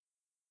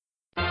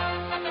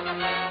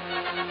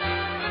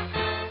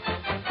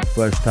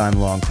First time,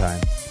 long time.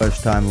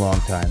 First time, long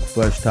time.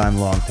 First time,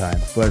 long time.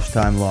 First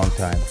time, long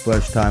time.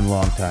 First time,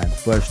 long time.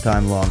 First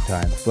time, long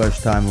time.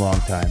 First time,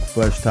 long time.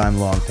 First time,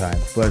 long time.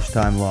 First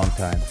time, long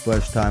time.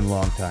 First time,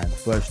 long time.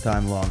 First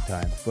time, long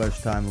time.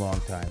 First time,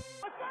 long time.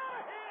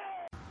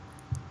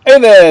 Hey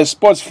there,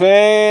 sports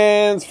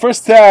fans.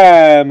 First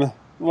time,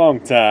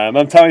 long time.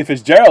 I'm Tommy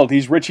Fitzgerald.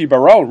 He's Richie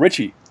Barone.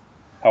 Richie,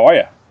 how are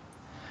you?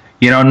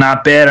 You know,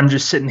 not bad. I'm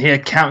just sitting here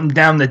counting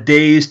down the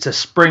days to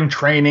spring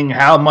training.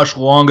 How much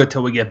longer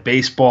till we get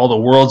baseball? The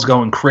world's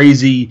going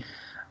crazy.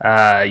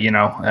 I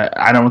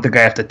don't think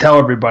I have to tell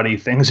everybody.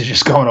 Things are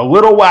just going a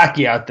little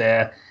wacky out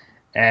there.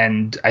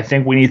 And I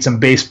think we need some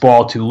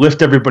baseball to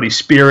lift everybody's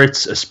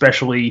spirits,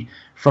 especially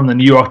from the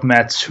New York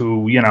Mets,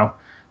 who,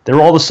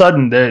 they're all of a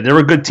sudden, they're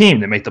a good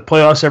team. They make the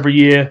playoffs every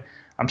year.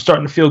 I'm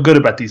starting to feel good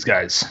about these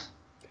guys.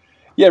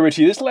 Yeah,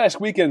 Richie, this last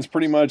weekend's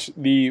pretty much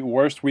the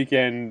worst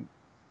weekend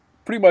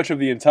pretty much of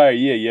the entire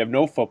year. You have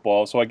no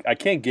football, so I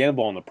can't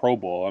gamble on the Pro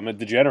Bowl. I'm a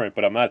degenerate,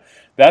 but I'm not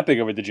that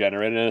big of a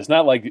degenerate. And it's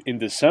not like in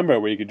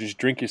December where you could just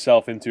drink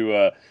yourself into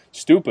a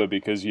stupor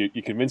because you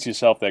convince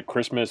yourself that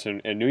Christmas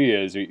and New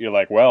Year's, you're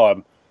like,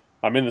 well,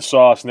 I'm in the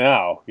sauce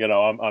now.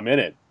 I'm in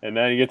it. And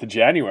then you get to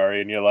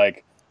January and you're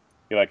like,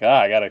 I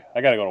gotta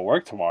go to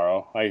work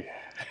tomorrow.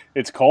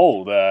 It's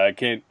cold. I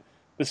can't.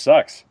 This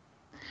sucks.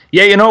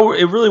 Yeah,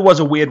 it really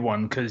was a weird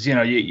one because,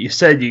 you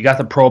said you got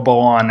the Pro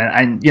Bowl on,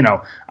 and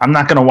I'm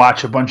not going to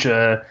watch a bunch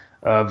of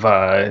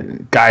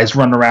guys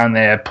run around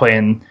there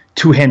playing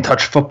two-hand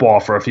touch football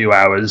for a few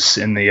hours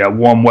in the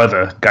warm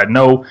weather. Got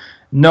no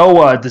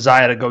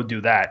desire to go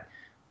do that.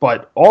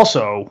 But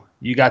also,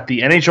 you got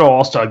the NHL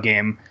All-Star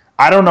Game.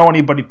 I don't know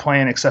anybody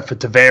playing except for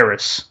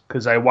Tavares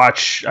because I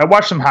watch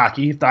some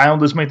hockey. If the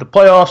Islanders make the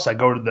playoffs, I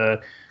go to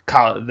the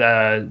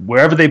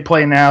wherever they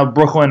play now,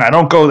 Brooklyn. I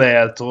don't go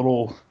there. It's a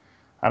little...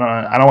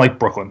 I don't like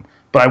Brooklyn.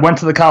 But I went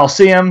to the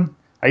Coliseum.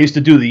 I used to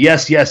do the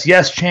yes, yes,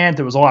 yes chant.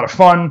 It was a lot of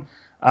fun.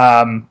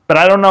 But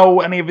I don't know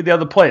any of the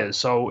other players.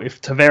 So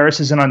if Tavares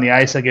isn't on the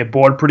ice, I get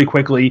bored pretty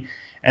quickly.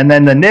 And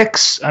then the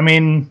Knicks, I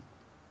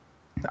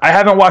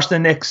haven't watched the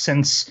Knicks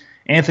since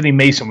Anthony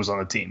Mason was on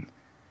the team.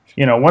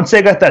 Once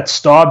they got that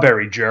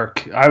Starberry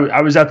jerk,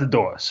 I was at the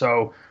door.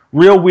 So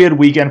real weird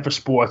weekend for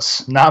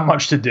sports. Not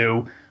much to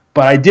do.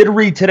 But I did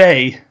read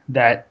today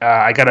that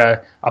I got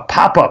a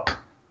pop-up.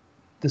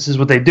 This is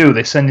what they do.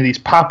 They send you these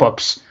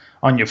pop-ups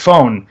on your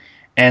phone.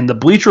 And the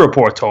Bleacher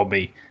Report told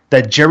me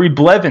that Jerry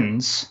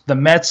Blevins, the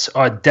Mets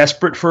are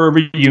desperate for a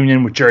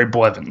reunion with Jerry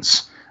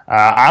Blevins.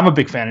 I'm a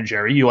big fan of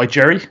Jerry. You like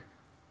Jerry?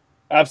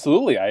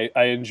 Absolutely.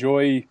 I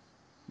enjoy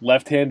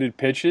left-handed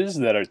pitches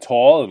that are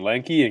tall and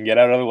lanky and get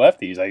out other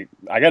lefties.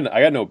 I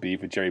got no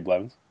beef with Jerry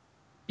Blevins.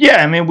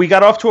 Yeah, we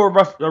got off to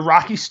a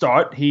rocky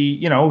start. He,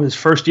 his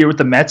first year with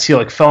the Mets, he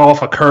fell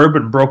off a curb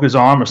and broke his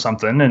arm or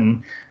something,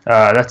 and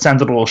that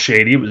sounded a little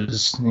shady. It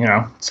was,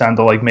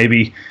 sounded like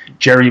maybe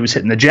Jerry was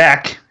hitting the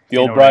jack. The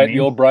old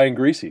Brian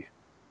Greasy.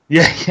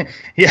 Yeah,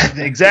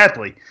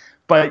 exactly.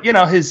 But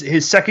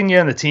his second year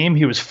on the team,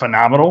 he was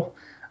phenomenal,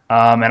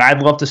 and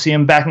I'd love to see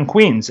him back in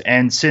Queens.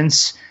 And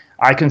since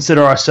I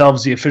consider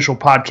ourselves the official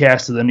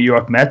podcast of the New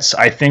York Mets,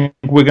 I think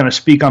we're going to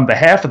speak on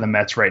behalf of the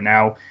Mets right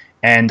now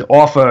and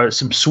offer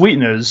some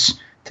sweeteners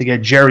to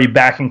get Jerry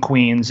back in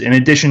Queens, in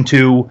addition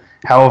to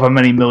however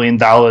many $1 million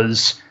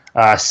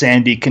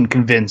Sandy can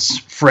convince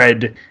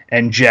Fred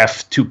and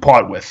Jeff to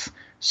part with.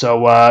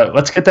 So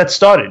let's get that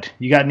started.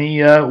 You got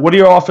any? What are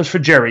your offers for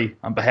Jerry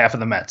on behalf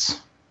of the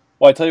Mets?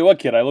 Well, I tell you what,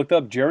 kid, I looked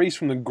up. Jerry's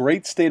from the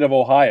great state of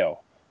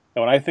Ohio.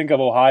 And when I think of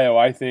Ohio,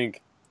 I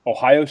think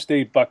Ohio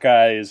State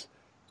Buckeyes,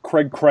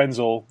 Craig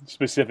Krenzel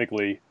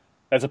specifically.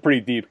 That's a pretty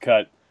deep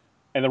cut.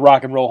 And the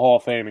Rock and Roll Hall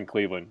of Fame in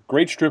Cleveland.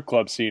 Great strip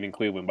club scene in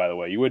Cleveland, by the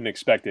way. You wouldn't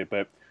expect it,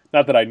 but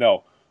not that I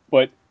know.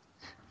 But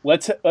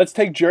let's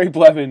take Jerry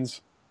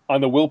Blevins on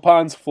the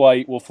Wilpons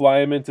flight. We'll fly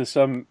him into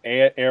some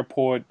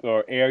airport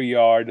or air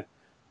yard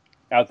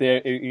out there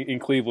in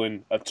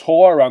Cleveland. A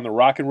tour around the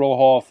Rock and Roll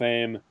Hall of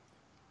Fame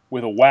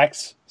with a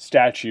wax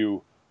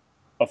statue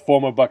of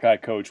former Buckeye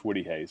coach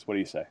Woody Hayes. What do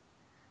you say?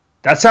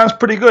 That sounds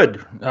pretty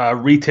good.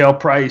 Retail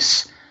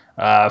price.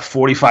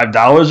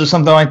 $45 or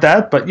something like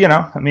that, but we're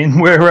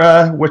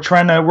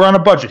on a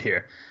budget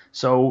here.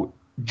 So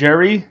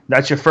Jerry,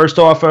 that's your first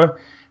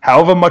offer.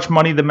 However much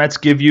money the Mets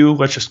give you,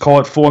 let's just call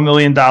it $4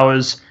 million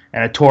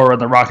and a tour of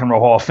the Rock and Roll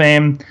Hall of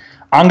Fame.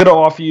 I'm going to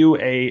offer you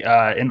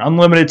an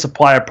unlimited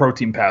supply of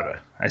protein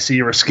powder. I see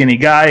you're a skinny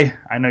guy.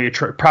 I know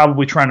you're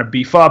probably trying to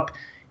beef up.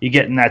 You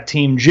get in that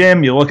team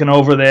gym. You're looking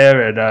over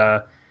there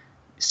at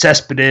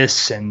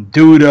Cespedes and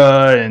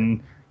Duda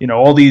and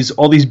all these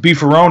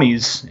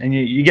beefaronis, and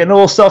you're getting a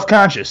little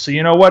self-conscious. So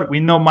you know what? We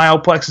know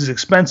Myoplex is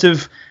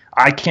expensive.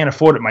 I can't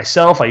afford it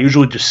myself. I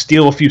usually just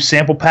steal a few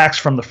sample packs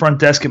from the front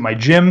desk at my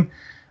gym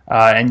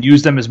and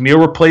use them as meal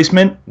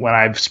replacement when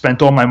I've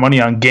spent all my money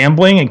on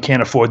gambling and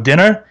can't afford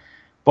dinner.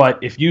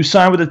 But if you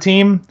sign with a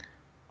team,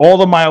 all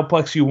the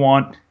Myoplex you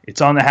want,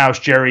 it's on the house,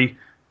 Jerry.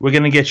 We're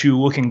going to get you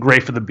looking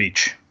great for the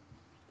beach.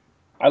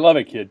 I love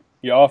it, kid.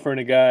 You're offering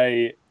a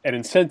guy an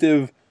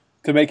incentive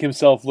to make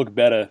himself look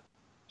better.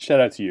 Shout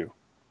out to you.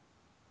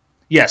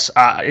 Yes,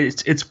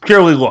 it's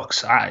purely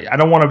looks. I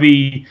don't want to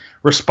be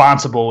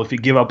responsible if you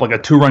give up like a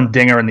 2-run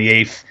dinger in the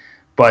 8th,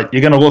 but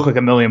you're going to look like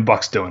 $1 million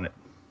doing it.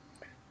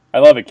 I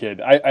love it,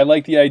 kid. I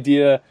like the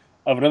idea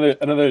of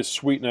another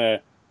sweetener,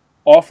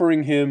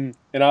 offering him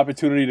an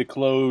opportunity to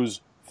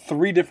close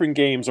 3 different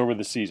games over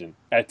the season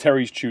at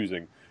Terry's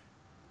choosing.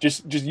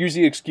 Just use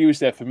the excuse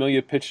that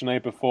Familia pitched the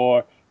night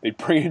before. They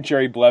bring in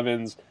Jerry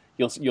Blevins.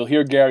 You'll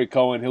hear Gary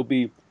Cohen. He'll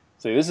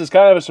say this is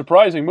kind of a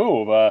surprising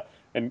move.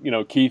 And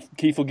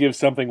Keith will give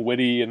something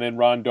witty, and then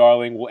Ron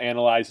Darling will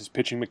analyze his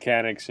pitching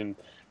mechanics and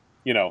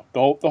the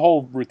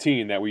whole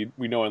routine that we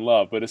know and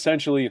love. But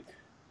essentially,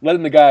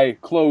 letting the guy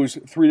close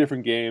 3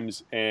 different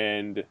games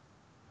and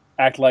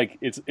act like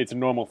it's a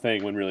normal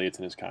thing when really it's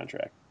in his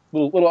contract.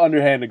 Little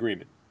underhand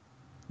agreement.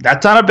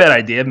 That's not a bad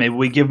idea. Maybe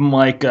we give him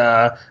like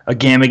a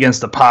game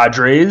against the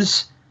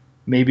Padres,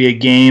 maybe a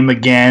game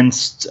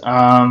against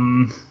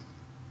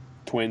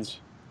Twins.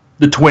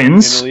 The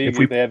Twins.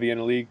 If they have the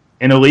interleague.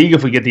 Interleague,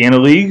 if we get the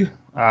interleague,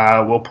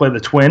 we'll play the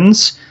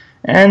Twins.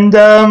 And,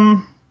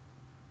 for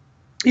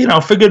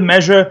good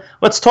measure,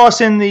 let's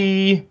toss in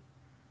the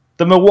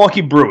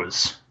Milwaukee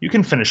Brewers. You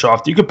can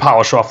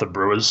polish off the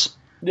Brewers.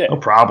 Yeah. No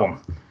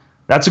problem.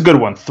 That's a good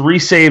one. 3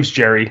 saves,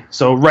 Jerry.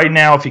 So right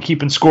now, if you're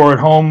keeping score at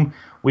home,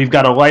 we've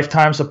got a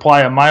lifetime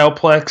supply of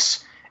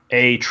Myoplex,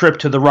 a trip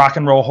to the Rock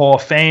and Roll Hall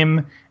of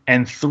Fame,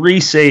 and 3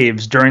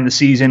 saves during the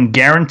season,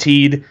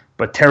 guaranteed,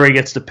 but Terry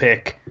gets to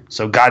pick,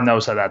 so God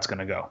knows how that's going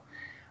to go.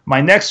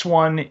 My next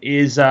one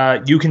is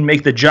you can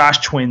make the Josh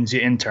twins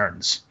your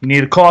interns. You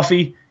need a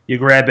coffee, you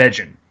grab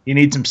Edgin. You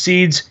need some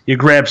seeds, you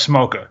grab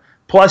Smoker.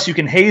 Plus, you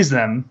can haze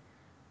them,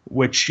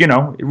 which, it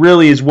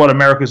really is what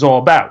America's all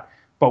about.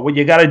 But what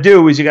you got to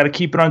do is you got to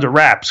keep it under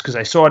wraps, because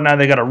I saw now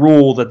they got a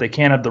rule that they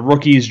can't have the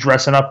rookies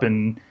dressing up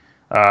in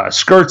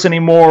skirts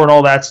anymore and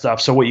all that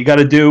stuff. So what you got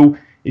to do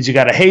is you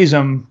got to haze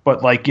them,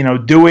 but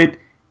do it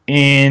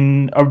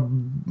in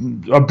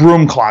a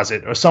broom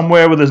closet or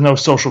somewhere where there's no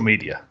social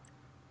media.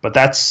 But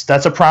that's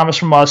a promise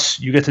from us.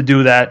 You get to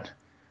do that.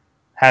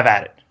 Have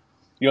at it.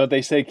 You know what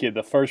they say, kid?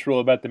 The first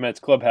rule about the Mets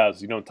clubhouse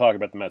is you don't talk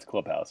about the Mets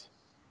clubhouse.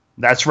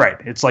 That's right.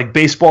 It's like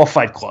baseball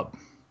fight club.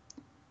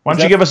 Why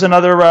don't you give us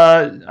another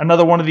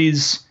one of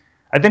these?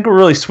 I think we're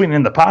really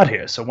sweetening the pot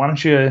here, so why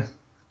don't you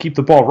keep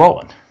the ball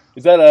rolling?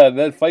 Is that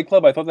that Fight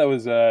Club? I thought that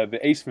was the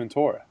Ace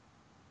Ventura.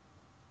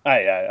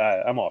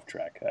 I'm off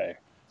track.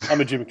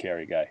 I'm a Jim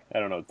Carrey guy. I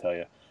don't know what to tell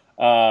you.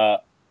 A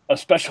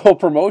special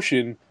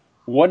promotion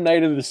one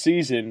night of the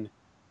season,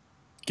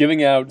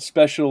 giving out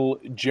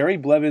special Jerry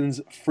Blevins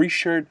free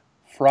shirt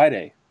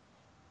Friday.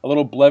 A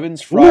little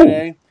Blevins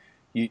Friday.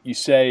 You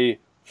say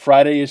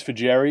Friday is for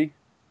Jerry,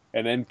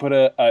 and then put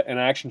an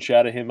action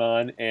shot of him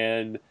on,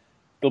 and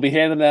they'll be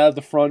handing out at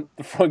the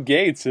front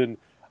gates, and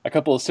a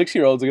couple of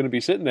 6-year-olds are going to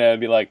be sitting there and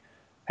be like,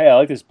 "Hey, I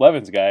like this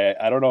Blevins guy.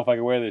 I don't know if I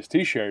can wear this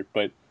T-shirt,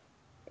 but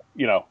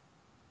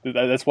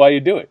that's why you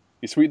do it.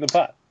 You sweeten the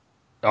pot."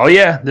 Oh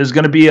yeah, there's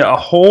going to be a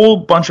whole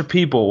bunch of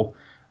people,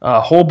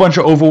 a whole bunch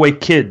of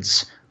overweight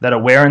kids that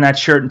are wearing that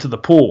shirt into the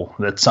pool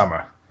that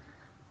summer.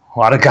 A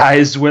lot of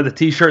guys wear the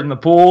T-shirt in the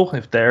pool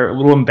if they're a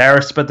little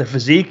embarrassed about their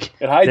physique.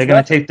 They're going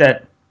to take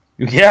that.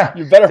 Yeah,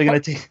 you're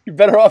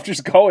better off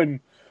just going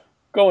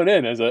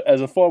in as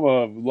a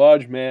former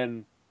large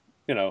man,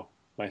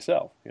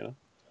 myself.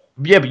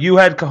 Yeah, but you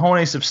had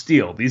cojones of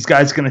steel. These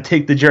guys are going to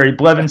take the Jerry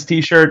Blevins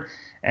T-shirt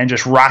and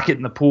just rock it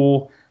in the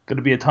pool. Going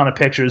to be a ton of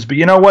pictures. But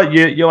you know what?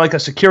 You're like a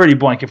security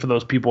blanket for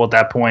those people at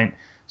that point,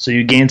 so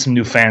you gain some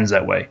new fans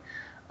that way.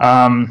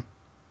 And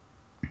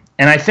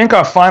I think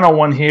our final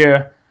one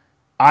here,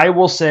 I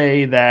will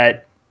say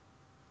that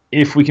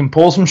if we can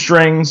pull some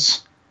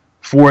strings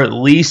for at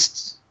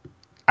least,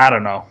 I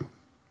don't know,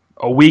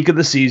 a week of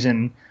the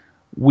season,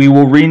 we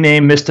will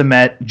rename Mr.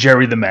 Met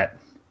Jerry the Met.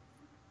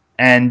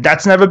 And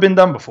that's never been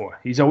done before.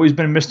 He's always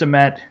been Mr.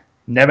 Met,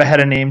 never had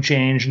a name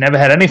change, never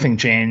had anything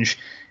change,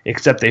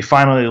 except they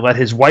finally let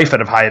his wife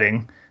out of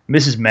hiding,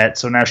 Mrs. Met,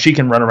 so now she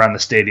can run around the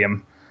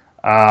stadium.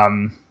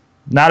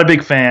 Not a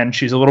big fan.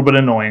 She's a little bit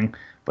annoying,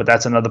 but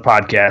that's another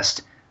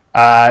podcast.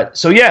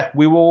 So yeah,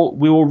 we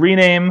will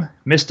rename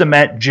Mr.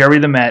 Met Jerry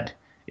the Met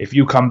if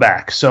you come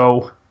back.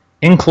 So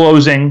in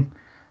closing,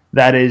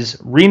 that is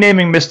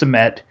renaming Mr.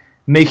 Met,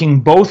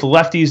 making both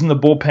lefties in the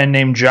bullpen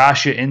named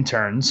Josh your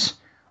interns,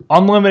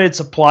 unlimited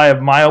supply of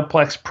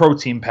Myoplex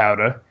protein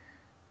powder,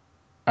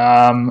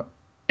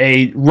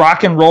 a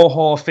Rock and Roll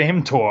Hall of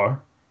Fame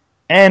tour,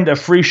 and a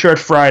free shirt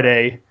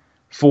Friday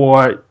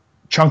for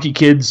chunky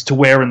kids to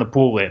wear in the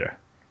pool later.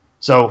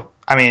 So,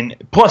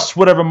 plus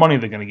whatever money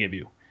they're going to give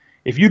you.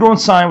 If you don't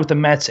sign with the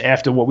Mets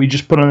after what we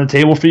just put on the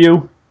table for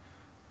you,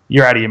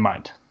 you're out of your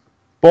mind.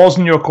 Ball's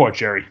in your court,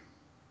 Jerry.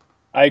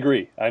 I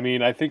agree.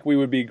 I think we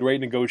would be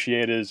great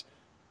negotiators.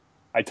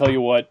 I tell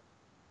you what,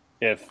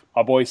 if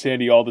our boy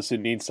Sandy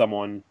Alderson needs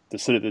someone to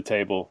sit at the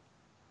table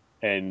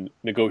and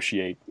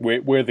negotiate,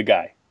 we're the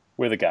guy.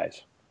 We're the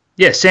guys.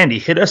 Yeah, Sandy,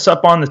 hit us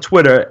up on the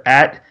Twitter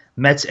at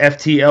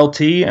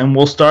MetsFTLT, and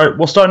we'll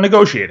start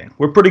negotiating.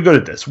 We're pretty good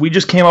at this. We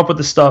just came up with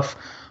the stuff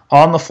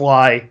on the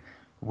fly.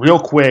 real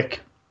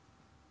quick.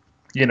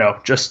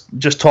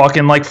 Just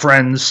talking like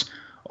friends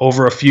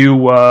over a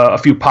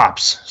few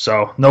pops.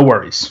 So no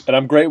worries. And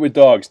I'm great with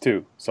dogs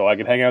too, so I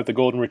can hang out with the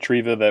golden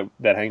retriever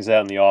that hangs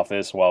out in the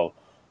office while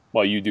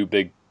you do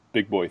big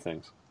boy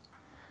things.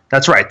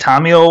 That's right.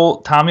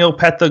 Tommy'll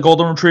pet the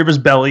golden retriever's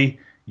belly.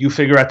 You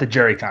figure out the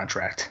Jerry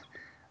contract.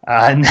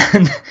 And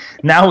then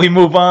now we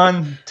move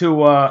on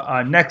to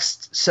our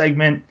next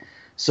segment.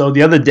 So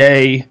the other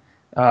day,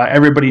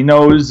 everybody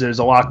knows there's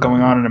a lot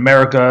going on in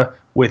America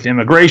with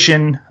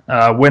immigration.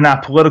 We're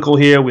not political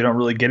here. We don't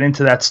really get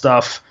into that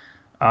stuff.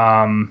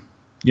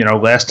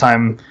 Last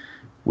time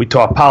we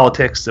talked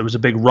politics, there was a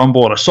big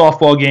rumble at a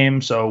softball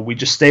game, so we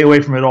just stay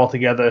away from it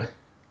altogether,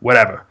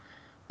 whatever.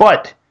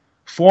 But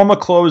former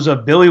closer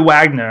Billy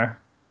Wagner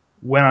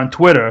went on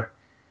Twitter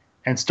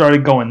and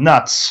started going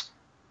nuts.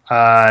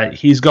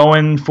 He's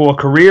going for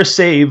career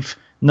save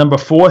number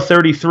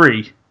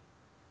 433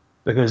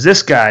 because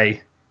this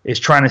guy is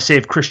trying to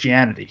save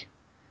Christianity.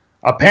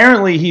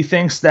 Apparently, he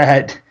thinks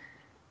that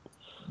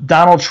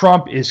Donald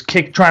Trump is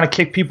trying to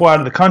kick people out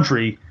of the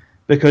country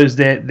because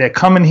they're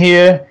coming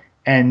here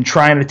and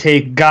trying to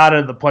take God out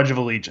of the Pledge of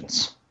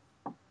Allegiance.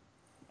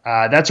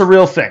 That's a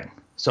real thing.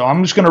 So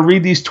I'm just going to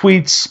read these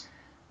tweets.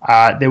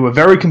 They were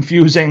very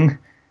confusing.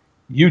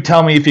 You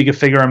tell me if you can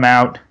figure them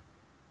out.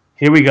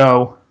 Here we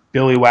go.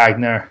 Billy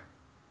Wagner,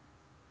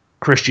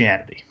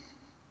 Christianity.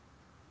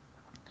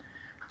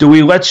 Do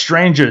we let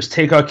strangers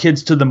take our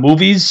kids to the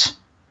movies?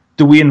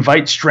 Do we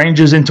invite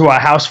strangers into our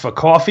house for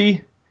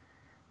coffee?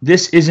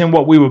 This isn't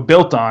what we were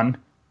built on,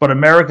 but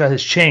America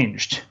has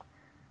changed.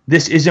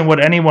 This isn't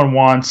what anyone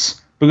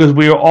wants because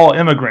we are all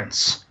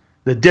immigrants.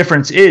 The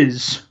difference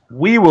is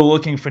we were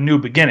looking for new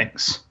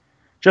beginnings.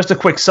 Just a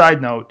quick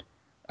side note,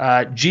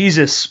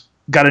 Jesus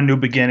got a new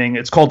beginning.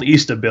 It's called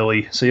Easter,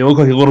 Billy, so you look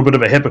like a little bit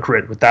of a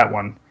hypocrite with that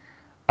one.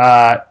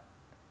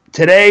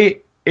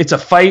 Today, it's a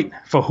fight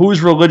for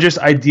whose religious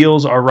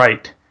ideals are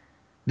right.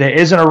 There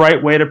isn't a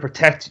right way to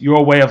protect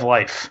your way of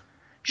life.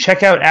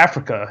 Check out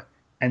Africa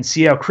and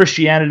see how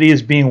Christianity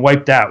is being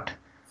wiped out.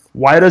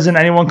 Why doesn't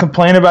anyone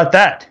complain about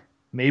that?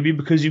 Maybe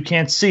because you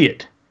can't see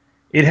it.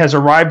 It has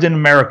arrived in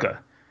America.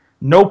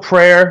 No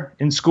prayer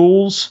in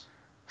schools,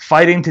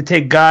 fighting to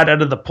take God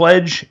out of the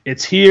pledge.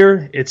 It's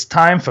here. It's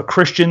time for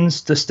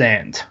Christians to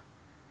stand.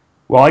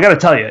 Well, I got to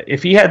tell you,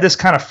 if he had this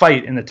kind of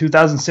fight in the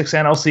 2006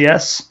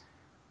 NLCS,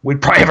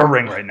 we'd probably have a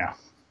ring right now.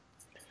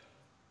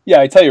 Yeah,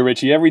 I tell you,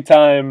 Richie, every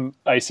time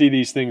I see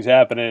these things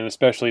happening, and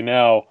especially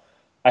now,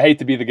 I hate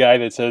to be the guy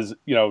that says,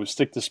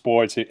 stick to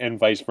sports and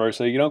vice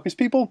versa, because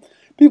people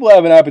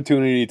have an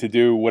opportunity to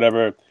do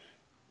whatever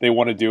they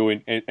want to do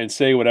and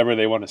say whatever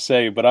they want to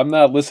say. But I'm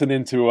not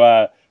listening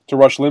to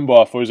Rush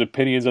Limbaugh for his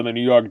opinions on the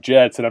New York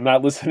Jets, and I'm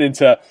not listening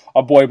to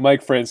our boy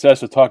Mike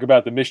Francesa talk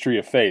about the mystery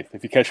of faith.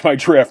 If you catch my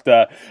drift,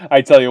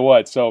 I tell you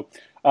what. So,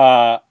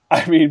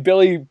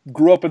 Billy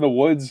grew up in the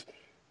woods.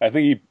 I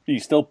think he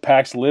still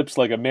packs lips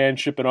like a man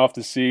shipping off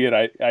to sea, and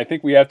I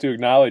think we have to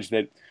acknowledge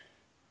that,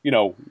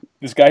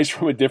 this guy's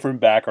from a different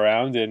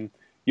background, and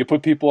you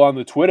put people on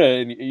the Twitter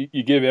and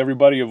you give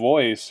everybody a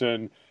voice,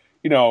 and,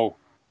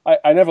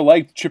 I never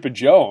liked Chipper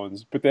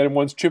Jones, but then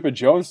once Chipper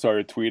Jones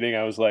started tweeting,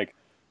 I was like,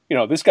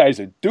 this guy's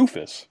a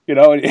doofus,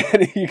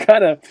 and you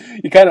kind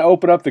of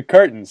open up the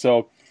curtain.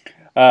 So,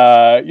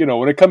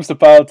 when it comes to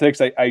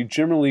politics, I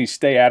generally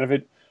stay out of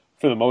it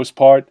for the most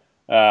part.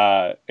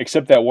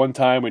 Except that one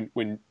time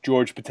when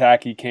George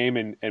Pataki came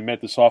and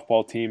met the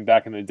softball team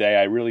back in the day.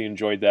 I really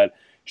enjoyed that.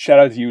 Shout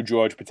out to you,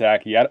 George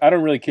Pataki. I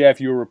don't really care if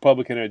you're a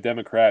Republican or a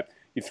Democrat.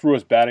 You threw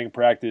us batting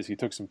practice. You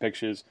took some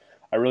pictures.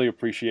 I really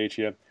appreciate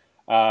you.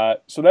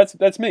 So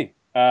that's me.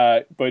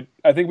 But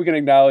I think we can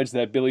acknowledge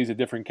that Billy's a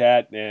different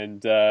cat,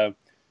 and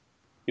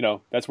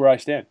that's where I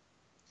stand.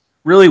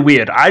 Really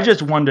weird. I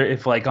just wonder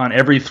if, on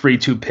every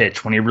 3-2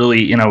 pitch, when he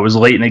really, was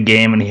late in the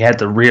game and he had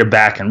to rear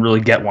back and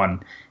really get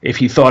one, if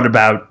he thought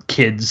about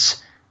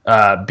kids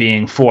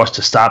being forced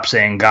to stop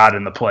saying God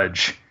in the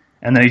pledge.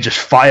 And then he just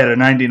fired a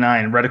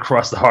 99 right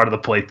across the heart of the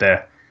plate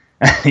there.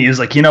 And he was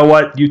like, you know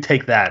what? You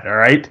take that, all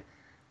right?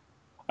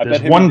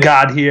 There's one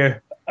God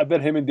here. I bet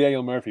him and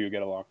Daniel Murphy would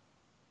get along.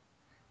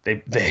 They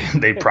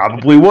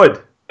probably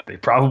would. They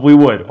probably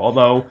would.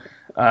 Although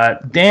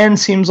Dan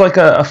seems like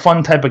a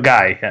fun type of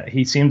guy.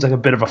 He seems like a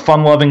bit of a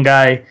fun-loving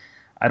guy.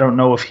 I don't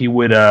know if he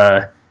would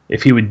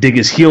dig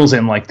his heels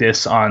in like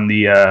this on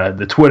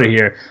the Twitter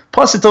here.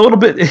 Plus, it's a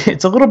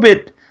little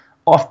bit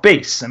off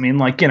base. I mean,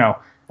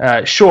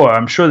 sure,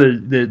 I'm sure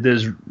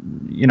there's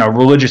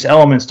religious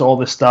elements to all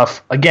this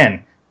stuff.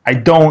 Again, I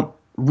don't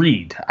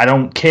read. I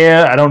don't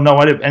care. I don't know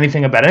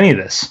anything about any of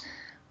this.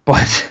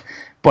 But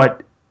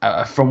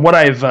from what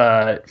I've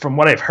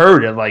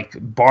heard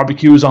at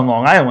barbecues on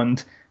Long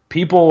Island,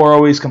 people are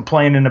always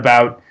complaining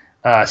about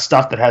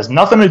stuff that has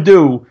nothing to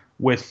do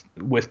with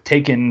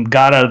taking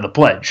God out of the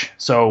pledge.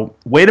 So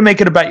way to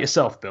make it about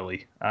yourself,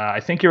 Billy. I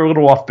think you're a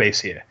little off base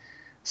here.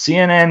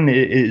 CNN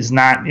is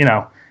not,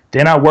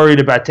 they're not worried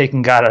about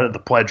taking God out of the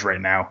pledge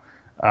right now.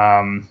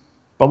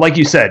 But like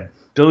you said,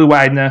 Billy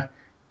Wagner,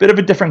 bit of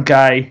a different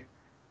guy.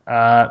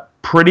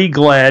 pretty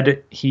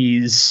glad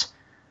he's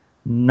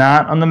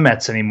not on the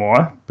Mets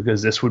anymore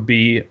because this would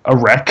be a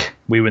wreck.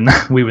 We would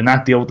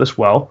not deal with this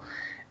well.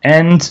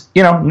 And,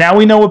 now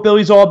we know what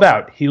Billy's all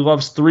about. He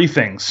loves three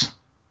things: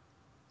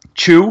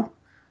 chew,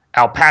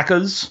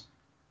 alpacas,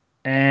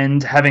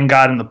 and having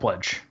God in the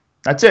pledge.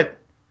 That's it.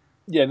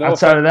 Yeah,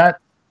 Outside of that,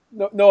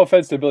 no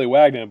offense to Billy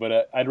Wagner,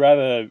 but I'd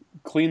rather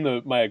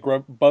clean my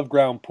above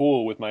ground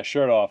pool with my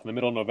shirt off in the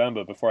middle of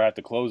November before I have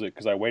to close it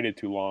because I waited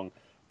too long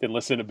than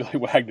listen to Billy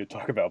Wagner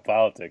talk about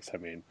politics. I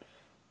mean,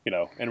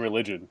 and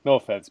religion. No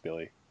offense,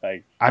 Billy.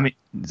 I mean,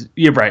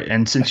 you're right.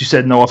 And since you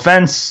said no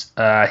offense,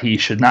 he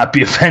should not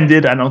be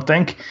offended, I don't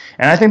think.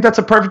 And I think that's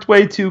a perfect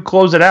way to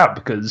close it out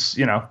because,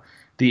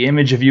 the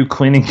image of you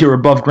cleaning your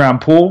above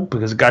ground pool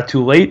because it got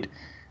too late,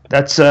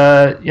 that's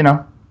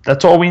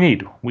all we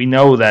need. We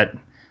know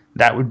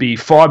that would be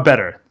far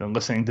better than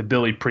listening to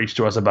Billy preach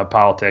to us about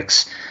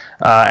politics.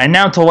 And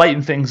now to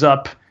lighten things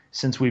up,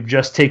 since we've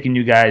just taken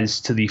you guys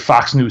to the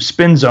Fox News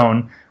spin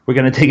zone, we're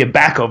going to take it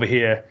back over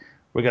here.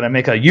 We're going to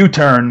make a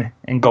U-turn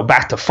and go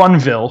back to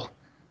Funville.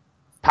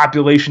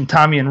 Population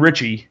Tommy and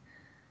Richie.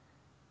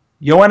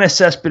 Yoenis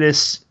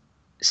Cespedes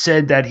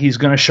said that he's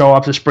going to show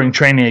up to spring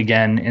training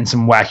again in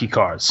some wacky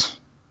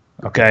cars.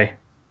 Okay?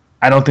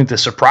 I don't think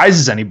this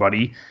surprises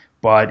anybody,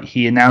 but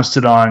he announced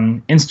it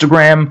on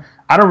Instagram.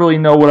 I don't really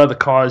know what other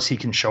cars he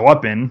can show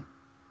up in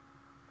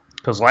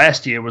because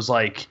last year was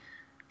like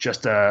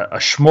just a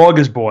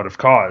smorgasbord of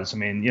cars. I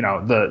mean,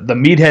 the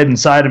meathead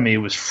inside of me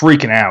was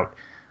freaking out.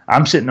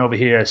 I'm sitting over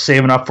here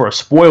saving up for a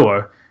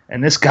spoiler,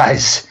 and this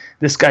guy's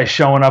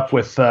showing up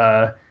with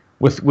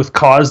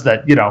cars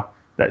that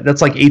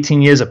that's like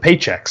 18 years of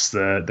paychecks.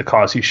 The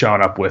cars he's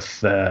showing up with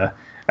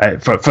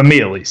for me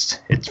at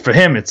least. It's for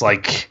him. It's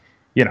like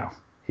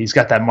he's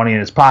got that money in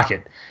his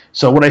pocket.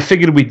 So what I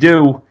figured we'd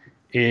do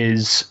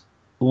is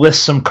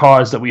list some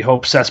cars that we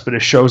hope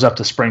Cespedes shows up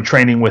to spring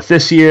training with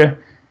this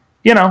year.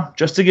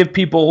 Just to get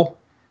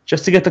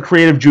the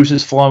creative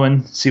juices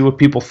flowing, see what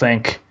people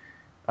think.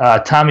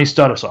 Tommy,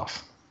 start us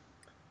off.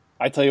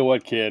 I tell you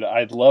what, kid,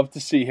 I'd love to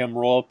see him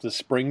roll up to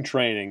spring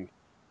training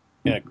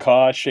in a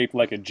car shaped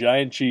like a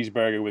giant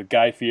cheeseburger with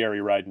Guy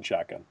Fieri riding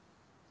shotgun.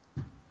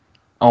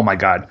 Oh, my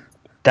God.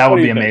 That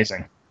would be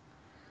amazing.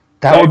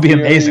 That would be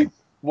amazing.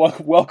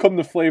 Welcome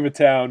to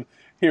Flavortown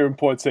here in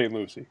Port St.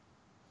 Lucie.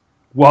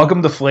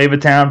 Welcome to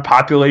Flavortown,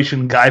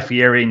 population Guy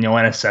Fieri and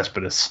Yoenis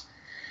Cespedes.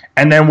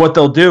 And then what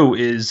they'll do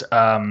is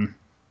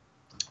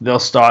they'll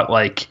start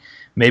like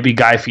maybe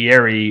Guy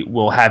Fieri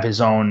will have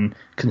his own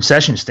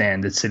concession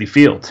stand at Citi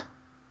Field.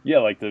 Yeah,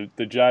 like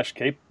the Josh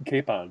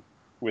Capon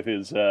with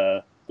his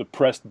the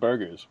pressed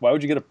burgers. Why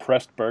would you get a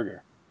pressed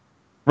burger?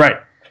 Right.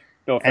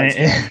 No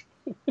offense.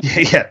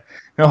 Yeah.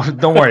 No,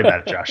 don't worry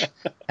about it, Josh.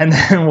 And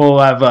then we'll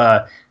have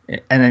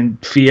and then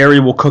Fieri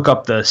will cook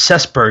up the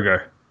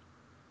Cessburger.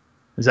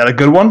 Is that a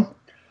good one?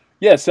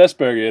 Yeah,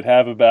 Cessburger. It'd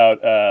have about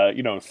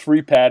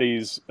 3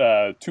 patties,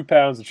 2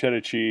 pounds of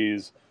cheddar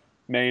cheese,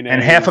 mayonnaise,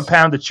 and half a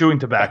pound of chewing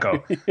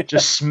tobacco. Yeah.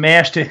 Just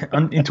smashed it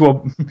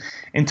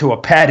into a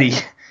patty,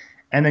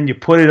 and then you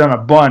put it on a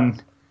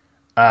bun.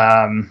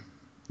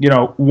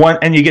 One,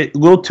 and you get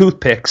little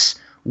toothpicks.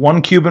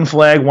 1 Cuban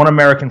flag, 1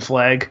 American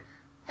flag.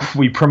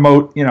 We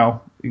promote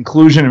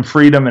inclusion and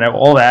freedom and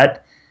all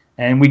that,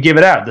 and we give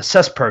it out. The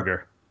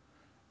Cessburger.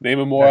 Name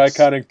a more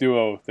iconic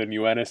duo than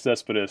Yoenis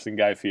Cespedes and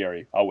Guy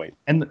Fieri. I'll wait.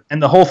 And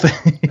the whole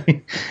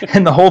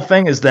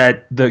thing, is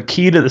that the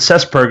key to the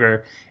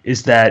Cessburger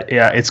is that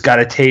it's got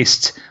to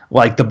taste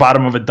like the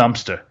bottom of a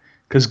dumpster.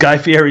 Because Guy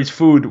Fieri's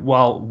food,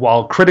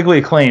 while critically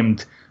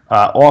acclaimed,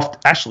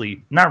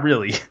 actually not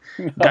really.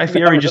 Guy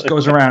Fieri just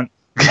goes around.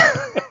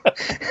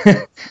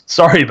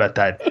 Sorry about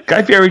that.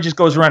 Guy Fieri just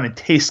goes around and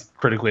tastes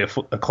critically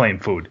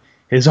acclaimed food.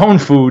 His own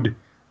food,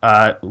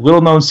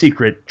 little known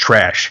secret,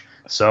 trash.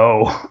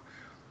 So.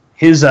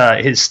 His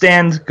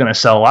stand gonna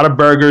sell a lot of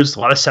burgers, a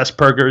lot of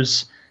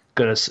Cessburgers,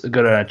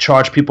 gonna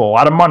charge people a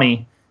lot of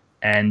money,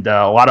 and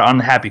a lot of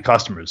unhappy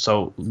customers.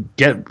 So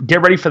get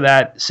ready for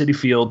that. Citi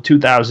Field,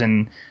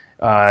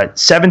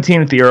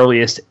 2017 at the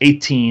earliest,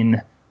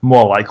 18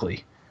 more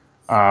likely.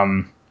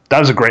 That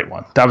was a great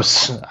one.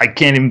 I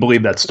can't even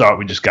believe that start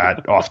we just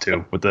got off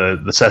to with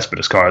the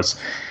Cespedes cars.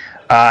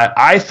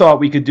 I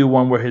thought we could do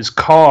one where his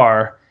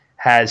car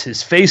has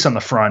his face on the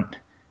front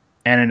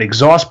and an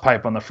exhaust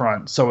pipe on the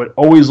front, so it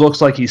always looks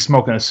like he's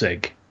smoking a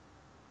cig.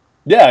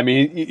 Yeah, I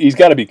mean, he's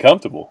got to be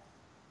comfortable.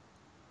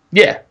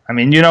 Yeah, I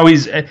mean,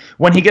 he's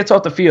when he gets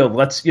off the field,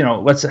 let's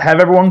have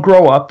everyone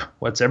grow up,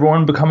 let's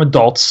everyone become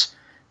adults.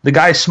 The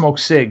guy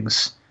smokes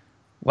cigs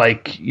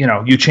like,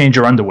 you change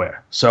your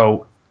underwear.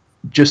 So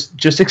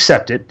just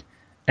accept it,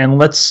 and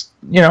let's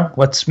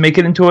make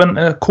it into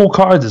a cool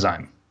car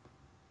design.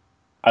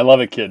 I love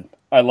it, kid.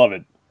 I love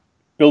it.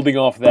 Building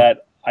off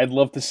that, I'd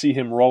love to see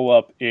him roll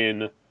up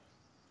in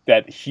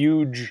that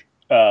huge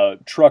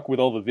truck with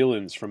all the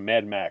villains from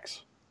Mad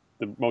Max,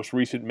 the most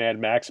recent Mad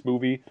Max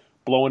movie,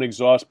 blowing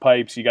exhaust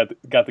pipes. You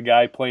got the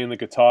guy playing the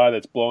guitar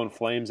that's blowing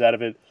flames out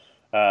of it.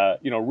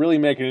 Really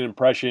making an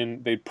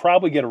impression. They'd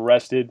probably get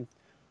arrested,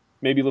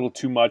 maybe a little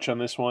too much on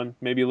this one.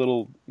 Maybe a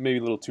little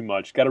too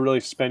much. Got to really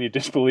suspend your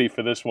disbelief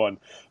for this one.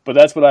 But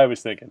that's what I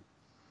was thinking.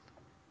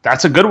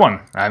 That's a good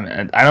one.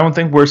 I don't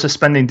think we're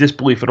suspending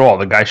disbelief at all.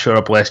 The guy showed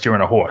up last year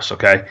on a horse.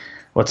 Okay,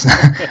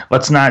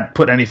 let's not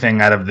put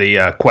anything out of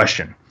the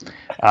question.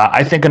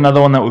 I think another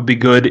one that would be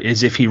good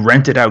is if he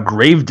rented out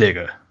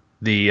Gravedigger,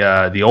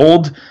 the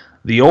old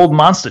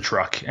monster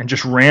truck, and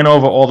just ran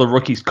over all the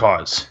rookies'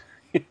 cars.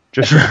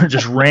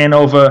 Just ran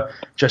over.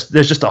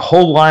 There's just a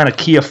whole line of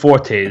Kia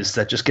Fortes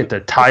that just get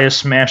their tires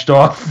smashed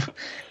off,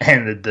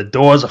 and the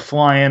doors are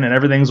flying, and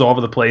everything's all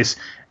over the place.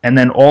 And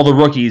then all the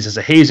rookies, as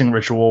a hazing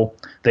ritual,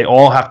 they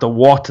all have to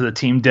walk to the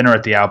team dinner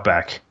at the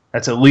Outback.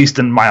 That's at least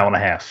a mile and a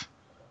half.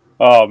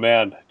 Oh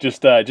man,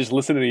 just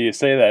listening to you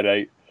say that,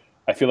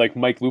 I feel like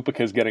Mike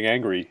Lupica's getting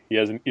angry. He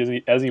hasn't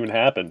even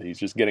happened. He's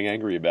just getting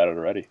angry about it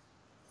already.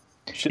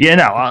 Shit. Yeah,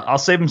 no, I'll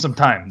save him some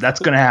time. That's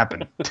going to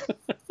happen.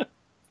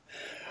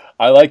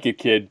 I like it,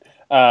 kid.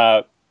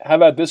 How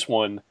about this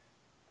one?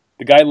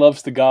 The guy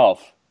loves to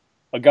golf.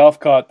 A golf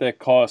cart that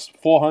costs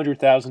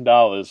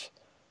 $400,000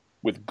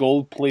 with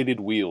gold-plated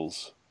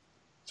wheels.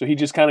 So he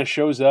just kind of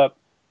shows up.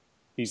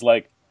 He's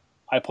like,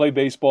 I play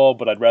baseball,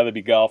 but I'd rather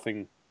be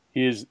golfing.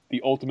 He is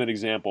the ultimate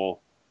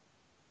example.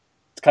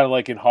 It's kind of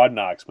like in Hard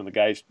Knocks when the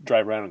guys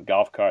drive around in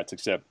golf carts,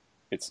 except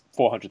it's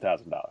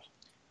 $400,000.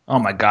 Oh,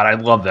 my God, I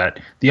love that.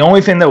 The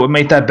only thing that would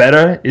make that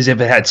better is if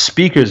it had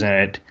speakers in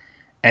it,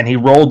 and he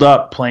rolled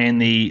up playing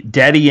the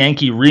Daddy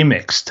Yankee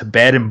remix to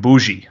Bad and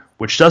Bougie,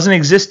 which doesn't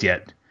exist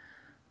yet,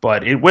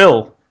 but it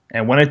will.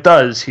 And when it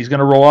does, he's going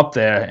to roll up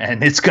there,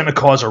 and it's going to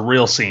cause a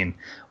real scene.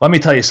 Let me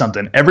tell you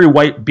something. Every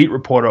white beat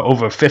reporter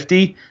over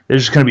 50,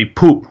 there's just going to be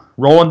poop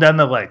rolling down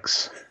their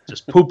legs.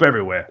 Just poop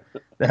everywhere.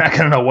 They're not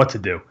going to know what to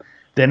do.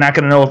 They're not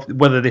going to know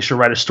whether they should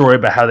write a story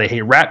about how they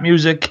hate rap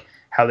music,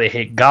 how they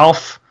hate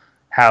golf,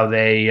 how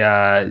they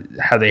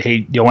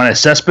hate Yoenis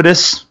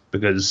Cespedes,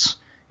 because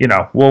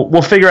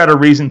we'll figure out a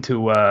reason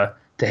to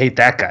hate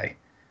that guy.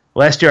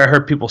 Last year I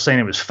heard people saying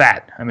he was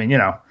fat. I mean,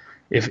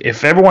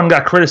 if everyone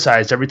got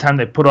criticized every time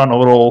they put on a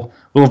little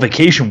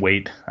vacation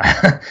weight,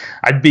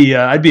 I'd be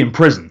in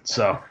prison.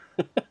 So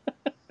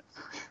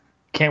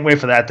can't wait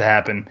for that to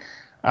happen.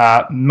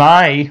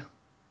 My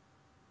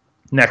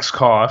next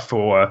car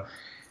for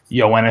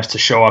Yoenis to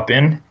show up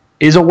in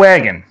is a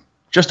wagon,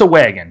 just a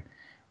wagon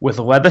with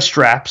leather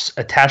straps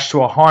attached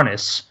to a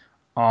harness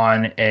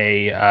on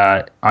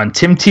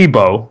Tim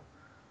Tebow,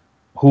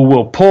 who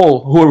will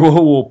pull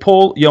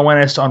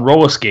Yoenis on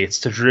roller skates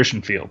to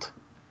Tradition Field.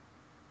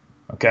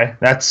 Okay,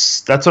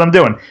 that's what I'm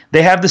doing.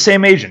 They have the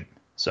same agent,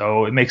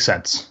 so it makes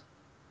sense.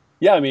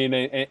 Yeah, I mean,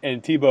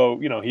 and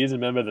Tebow, he is a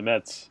member of the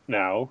Mets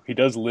now. He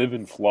does live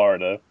in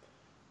Florida,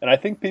 and I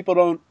think people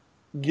don't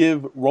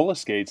give roller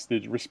skates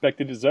the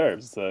respect it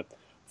deserves. It's a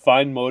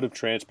fine mode of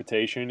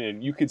transportation,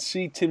 and you could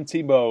see Tim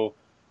Tebow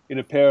in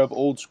a pair of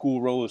old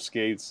school roller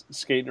skates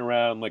skating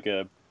around like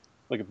a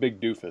big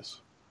doofus.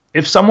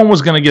 If someone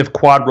was going to give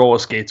quad roller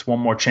skates one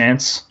more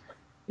chance,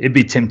 it'd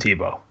be Tim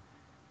Tebow.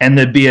 And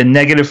there'd be a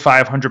negative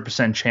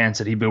 500% chance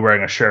that he'd be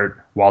wearing a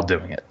shirt while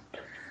doing it.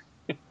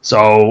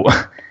 So,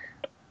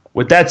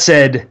 with that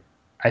said,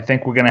 I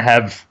think we're going to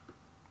have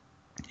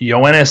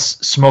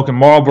Yoenis smoking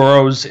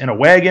Marlboros in a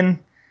wagon,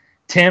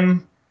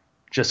 Tim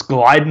just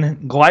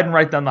gliding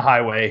right down the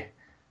highway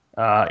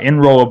in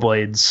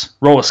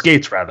roller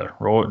skates rather.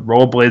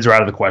 Rollerblades are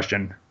out of the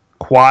question.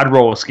 Quad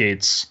roller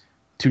skates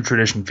to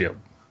Tradition Field.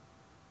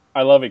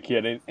 I love it,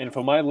 kid. And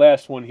for my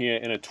last one here,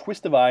 in a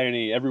twist of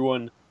irony,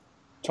 everyone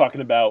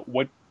talking about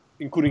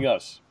including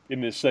us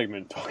in this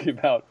segment, talking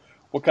about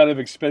what kind of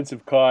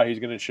expensive car he's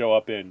going to show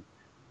up in.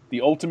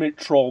 The ultimate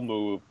troll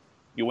move.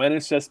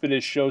 Yoenis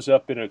Cespedes shows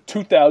up in a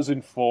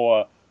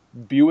 2004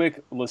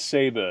 Buick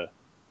LeSabre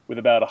with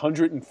about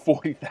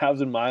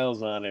 140,000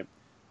 miles on it.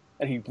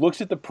 And he looks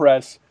at the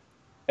press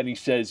and he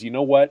says, you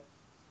know what?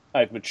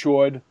 I've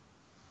matured.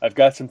 I've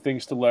got some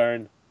things to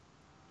learn.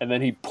 And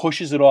then he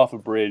pushes it off a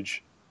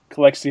bridge,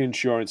 collects the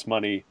insurance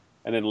money,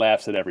 and then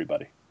laughs at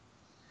everybody.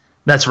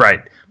 That's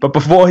right. But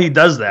before he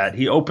does that,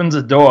 he opens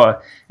a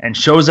door and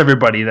shows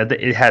everybody that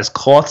it has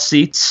cloth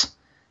seats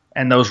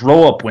and those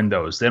roll-up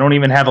windows. They don't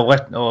even have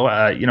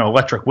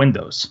electric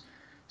windows.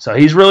 So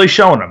he's really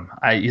showing them.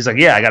 He's like,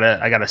 yeah, I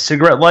got a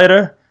cigarette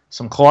lighter,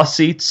 some cloth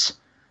seats,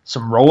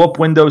 some roll-up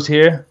windows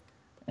here,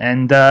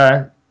 and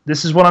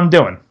this is what I'm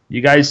doing.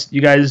 You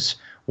guys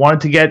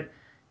wanted to get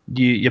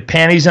your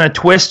panties in a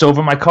twist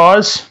over my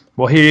cars?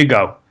 Well, here you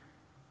go.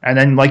 And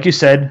then, like you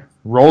said,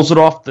 rolls it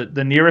off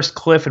the nearest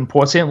cliff in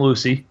Port St.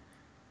 Lucie,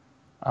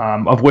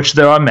 of which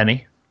there are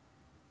many,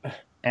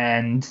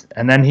 and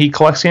then he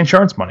collects the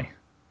insurance money.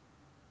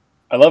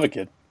 I love it,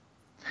 kid.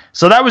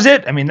 So that was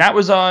it. I mean,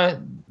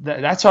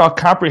 that's our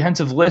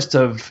comprehensive list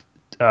of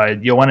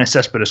Yoenis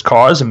Cespedes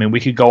cars. I mean, we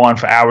could go on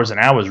for hours and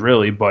hours,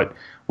 really, but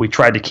we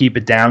tried to keep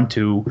it down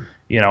to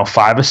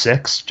 5 or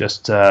 6,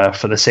 just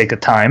for the sake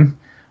of time.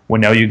 We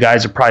know you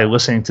guys are probably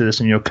listening to this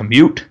in your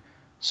commute,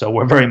 so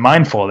we're very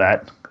mindful of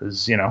that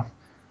because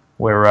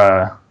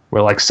we're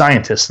like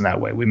scientists in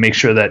that way. We make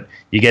sure that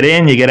you get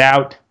in, you get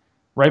out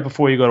right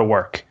before you go to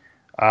work.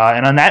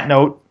 And on that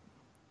note,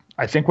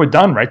 I think we're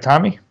done, right,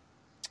 Tommy?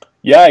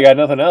 Yeah, I got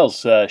nothing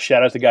else.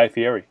 Shout out to Guy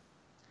Fieri.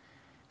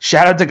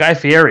 Shout out to Guy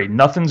Fieri.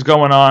 Nothing's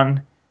going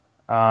on.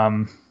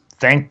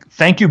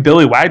 Thank you,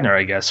 Billy Wagner,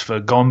 I guess, for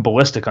going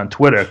ballistic on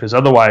Twitter, because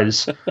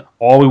otherwise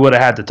all we would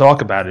have had to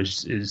talk about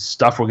is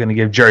stuff we're going to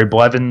give Jerry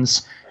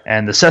Blevins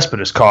and the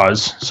Cespedes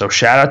cause. So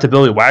shout out to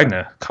Billy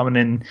Wagner coming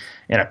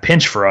in a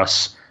pinch for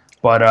us.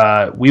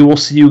 But we will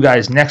see you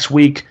guys next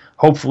week.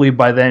 Hopefully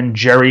by then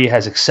Jerry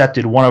has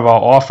accepted one of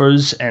our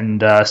offers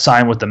and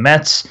signed with the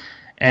Mets.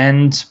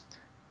 And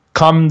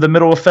come the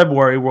middle of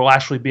February, we'll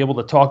actually be able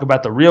to talk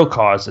about the real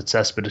cause that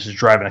Cespedes is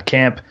driving a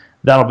camp.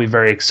 That'll be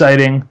very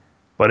exciting.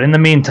 But in the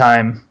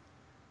meantime,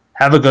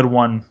 have a good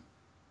one,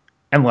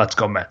 and let's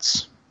go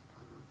Mets.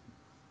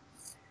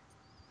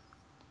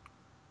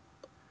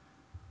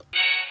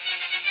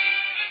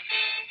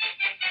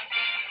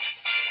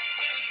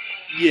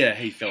 Yeah,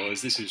 hey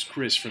fellas, this is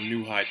Chris from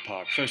New Hyde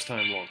Park. First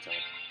time, long time.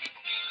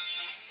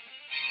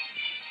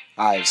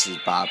 Hi, this is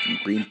Bob from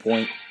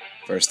Greenpoint.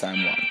 First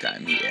time, long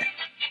time here.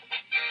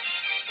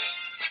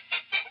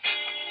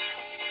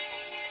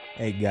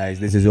 Hey guys,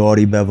 this is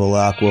Audie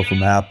Bevilacqua from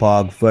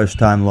Hapog. First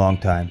time, long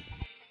time.